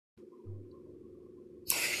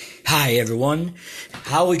Hi, everyone.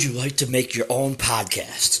 How would you like to make your own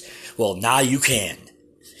podcast? Well, now you can.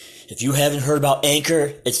 If you haven't heard about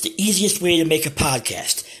Anchor, it's the easiest way to make a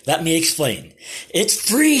podcast. Let me explain. It's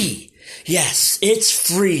free. Yes, it's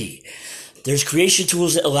free. There's creation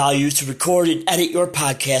tools that allow you to record and edit your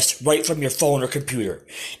podcast right from your phone or computer.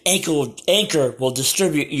 Anchor will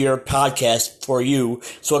distribute your podcast for you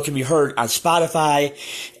so it can be heard on Spotify,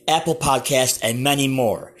 Apple Podcasts, and many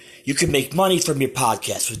more. You can make money from your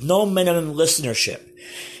podcast with no minimum listenership.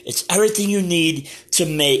 It's everything you need to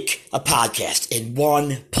make a podcast in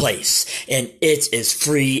one place. And it is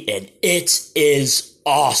free and it is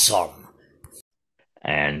awesome.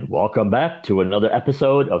 And welcome back to another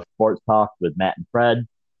episode of Sports Talk with Matt and Fred.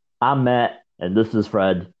 I'm Matt, and this is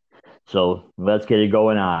Fred. So let's get it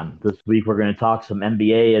going on. This week we're going to talk some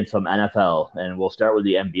NBA and some NFL, and we'll start with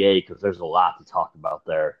the NBA because there's a lot to talk about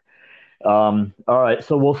there. All right,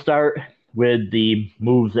 so we'll start with the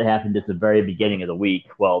moves that happened at the very beginning of the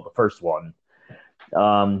week. Well, the first one.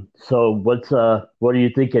 So what are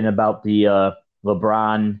you thinking about the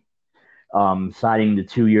LeBron signing the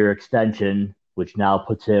 2-year extension, which now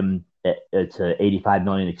puts him it's an $85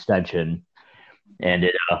 million extension, and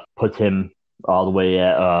it puts him all the way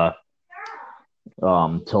at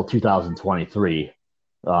till 2023.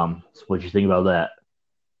 So what do you think about that?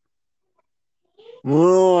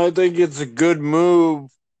 Well, I think it's a good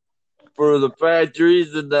move for the fact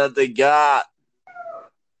reason that they got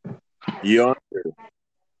younger.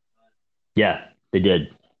 Yeah, they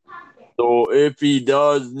did. So if he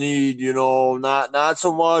does need, not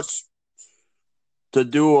so much to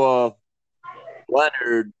do a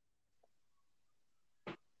Leonard,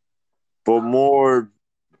 but more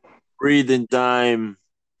breathing time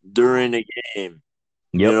during the game.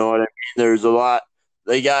 Yep. You know what I mean? There's a lot.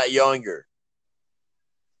 They got younger.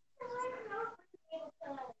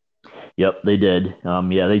 Yep, they did.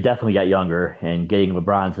 Yeah, they definitely got younger, and getting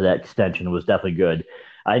LeBron to that extension was definitely good.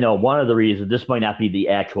 I know one of the reasons, this might not be the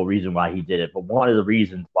actual reason why he did it, but one of the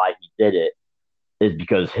reasons why he did it is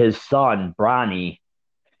because his son, Bronny,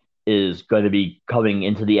 is going to be coming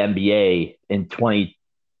into the NBA in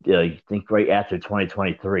I think right after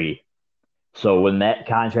 2023. So when that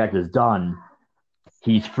contract is done,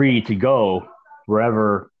 he's free to go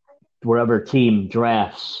wherever team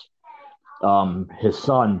drafts his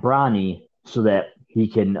son Bronny, so that he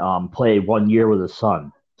can play 1 year with his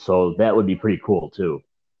son. So that would be pretty cool too.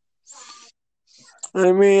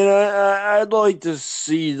 I mean, I'd like to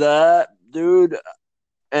see that, dude.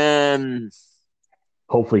 And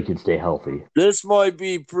hopefully he can stay healthy. This might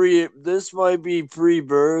be pre-birth,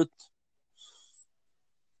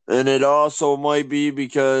 and it also might be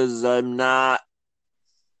because I'm not.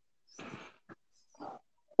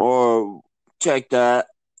 Or check that,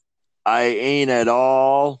 I ain't at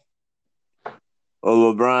all a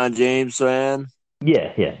LeBron James fan.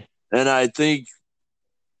 Yeah. And I think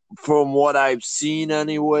from what I've seen,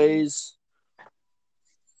 anyways,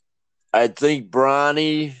 I think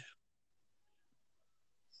Bronny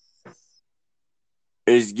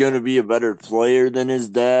is going to be a better player than his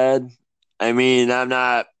dad. I mean, I'm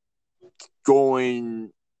not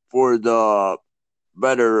going for the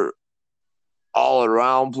better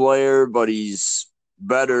all-around player, but he's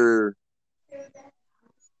better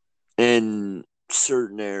in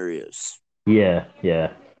certain areas. Yeah.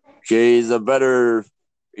 Okay, he's a better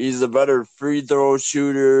free throw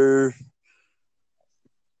shooter.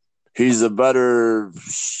 He's a better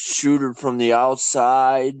shooter from the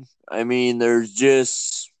outside. I mean, there's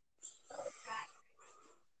just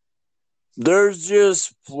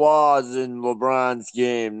flaws in LeBron's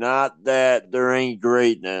game. Not that there ain't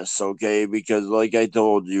greatness, okay? Because like I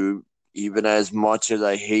told you, even as much as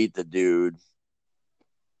I hate the dude,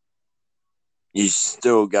 you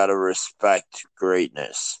still got to respect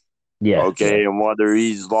greatness. Yeah. Okay, yeah. And whether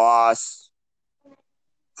he's lost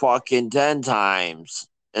fucking 10 times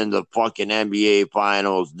in the fucking NBA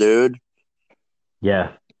finals, dude.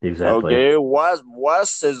 Yeah, exactly. Okay,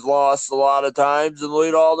 West has lost a lot of times, and look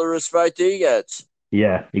at all the respect he gets.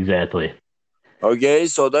 Yeah, exactly. Okay,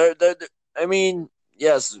 so I mean,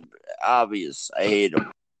 yes, obvious. I hate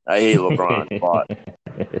him. I hate LeBron,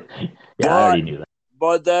 I already knew that.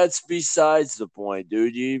 But that's besides the point,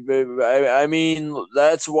 dude. I mean,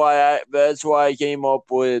 that's why I came up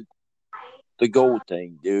with the GOAT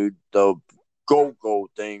thing, dude. The GOAT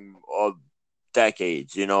thing of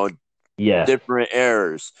decades, Yeah. different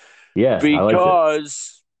eras. Yeah,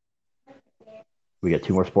 Because we got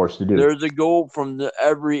 2 more sports to do. There's a GOAT from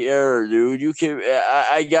every era, dude.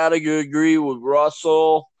 I gotta agree with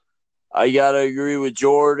Russell. I gotta agree with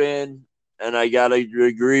Jordan. And I gotta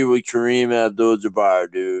agree with Kareem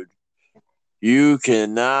Abdul-Jabbar, dude. You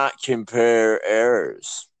cannot compare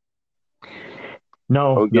eras.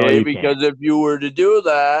 No, Okay, you because can't. if you were to do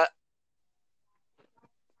that,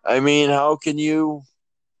 I mean, how can you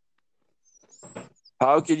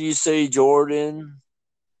say Jordan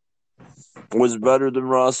was better than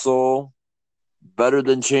Russell, better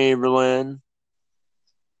than Chamberlain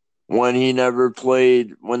when they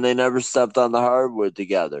never stepped on the hardwood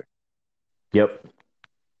together? Yep.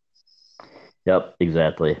 Yep.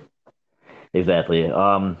 Exactly. Exactly.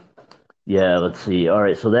 Yeah. Let's see. All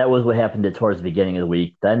right. So that was what happened towards the beginning of the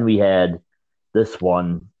week. Then we had this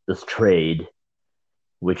trade,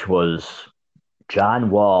 which was John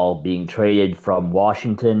Wall being traded from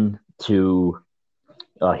Washington to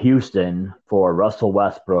Houston for Russell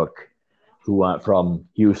Westbrook, who went from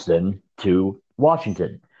Houston to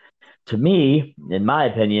Washington. To me, in my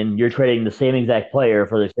opinion, you're trading the same exact player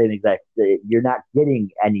for the same exact. You're not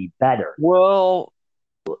getting any better. Well,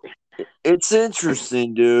 it's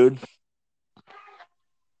interesting, dude.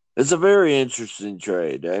 It's a very interesting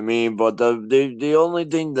trade. I mean, but the only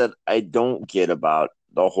thing that I don't get about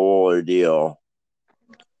the whole ordeal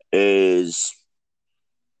is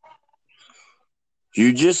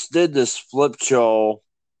you just did this flip show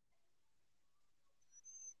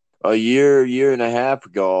year and a half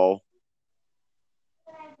ago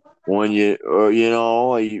when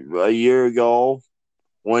a year ago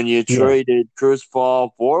when you Yeah, traded Chris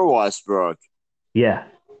Paul for Westbrook, yeah,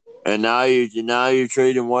 and now you're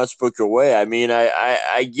trading Westbrook away. I mean,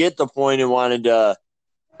 I get the point in wanting to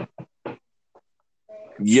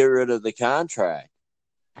get rid of the contract.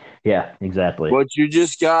 yeah, exactly. But you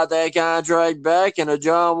just got that contract back in a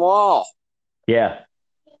John Wall. Yeah,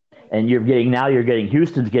 and you're getting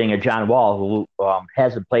Houston's getting a John Wall who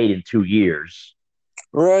hasn't played in 2 years.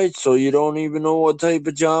 Right, so you don't even know what type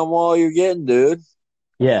of John Wall you're getting, dude.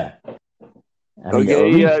 Yeah, I mean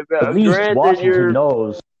Okay, yeah, at least Washington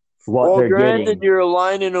knows what they're granted getting. you're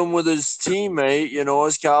aligning him with his teammate,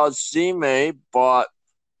 his college teammate, but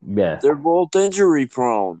Yeah, they're both injury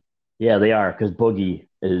prone. yeah, they are because Boogie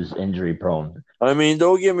is injury prone. I mean,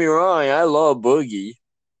 don't get me wrong, I love Boogie,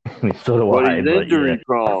 I mean, so do but I, he's but yeah. injury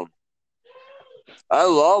prone. I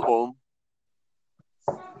love him.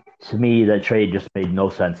 To me, that trade just made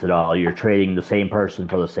no sense at all. You're trading the same person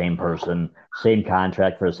for the same person, same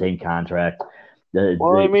contract for the same contract.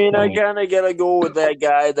 Well, I mean, I I mean, kind of got to go with that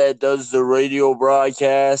guy that does the radio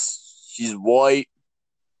broadcast. He's white.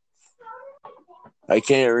 I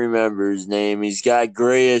can't remember his name. He's got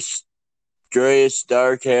grayish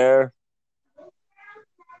dark hair.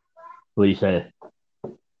 what do you say?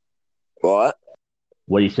 What?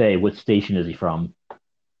 What do you say? What station is he from?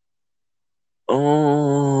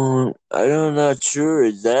 Oh, I'm not sure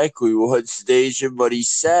exactly what station, but he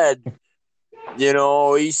said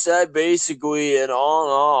basically, in all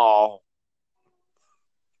in all,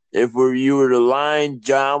 if you were to line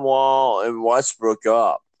John Wall and Westbrook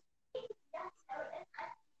up,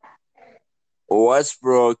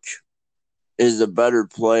 Westbrook is a better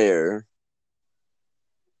player.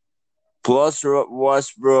 Plus,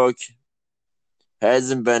 Westbrook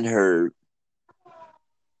hasn't been hurt.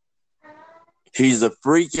 He's a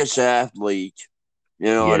freakish athlete. You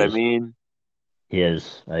know He what I is. mean? He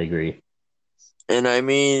is. I agree. And I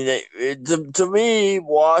mean, to me,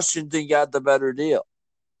 Washington got the better deal.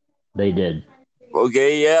 They did.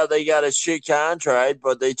 Okay, yeah, they got a shit contract,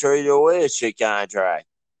 but they traded away a shit contract.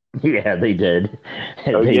 Yeah, they did.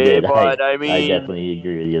 They Okay, did. but I I mean, definitely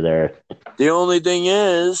agree with you there. the only thing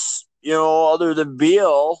is, other than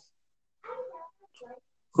Beal,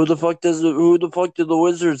 who the fuck do the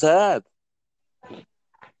Wizards have?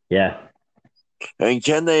 Yeah, And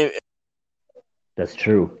can they? that's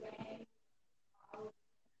true.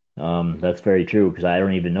 That's very true because I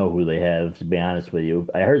don't even know who they have, to be honest with you.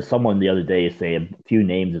 I heard someone the other day say a few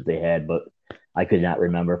names that they had, but I could not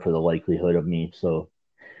remember for the likelihood of me. So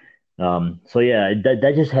yeah,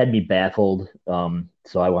 that just had me baffled.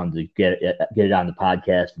 So I wanted to get it on the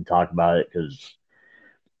podcast and talk about it because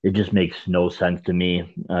it just makes no sense to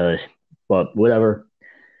me. But whatever.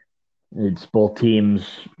 It's both teams.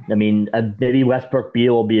 I mean, maybe Westbrook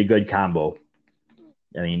Beal will be a good combo.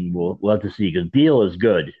 I mean, we'll have to see because Beal is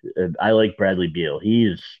good. I like Bradley Beal.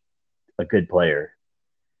 He's a good player.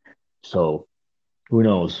 So who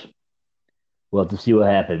knows? We'll have to see what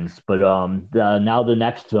happens. But now the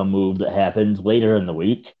next move that happens later in the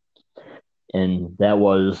week, and that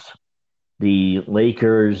was the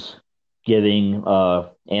Lakers giving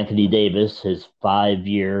Anthony Davis his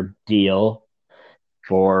 5-year deal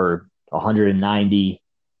for $190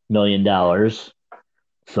 million.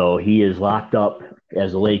 So he is locked up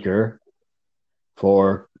as a Laker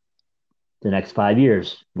for the next 5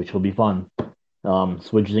 years, which will be fun. So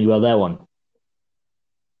what do you think about that one?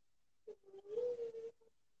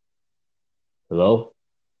 Hello?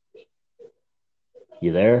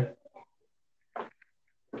 You there?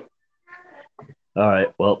 All right.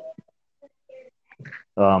 Well,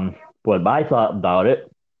 what I thought about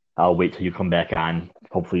it, I'll wait till you come back on.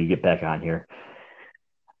 Hopefully you get back on here.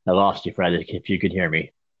 I lost you, Fred, if you could hear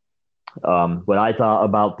me. What I thought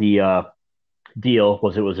about the deal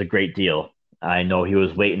was it was a great deal. I know he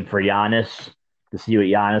was waiting for Giannis to see what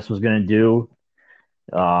Giannis was going to do.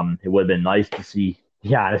 It would have been nice to see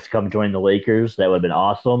Giannis come join the Lakers. That would have been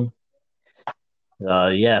awesome.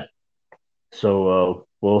 Yeah. So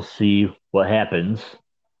we'll see what happens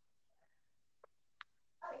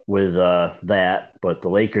with that. But the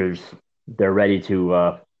Lakers, they're ready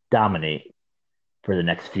to dominate for the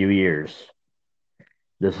next few years.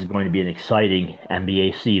 This is going to be an exciting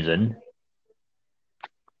NBA season.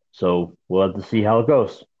 So we'll have to see how it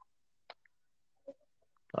goes.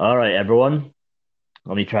 All right, everyone.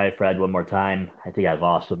 Let me try Fred one more time. I think I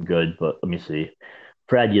lost him good, but let me see.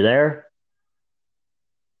 Fred, you there?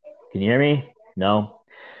 Can you hear me? No?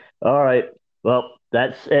 All right. Well,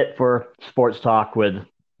 that's it for Sports Talk with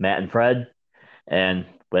Matt and Fred. And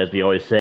as we always say,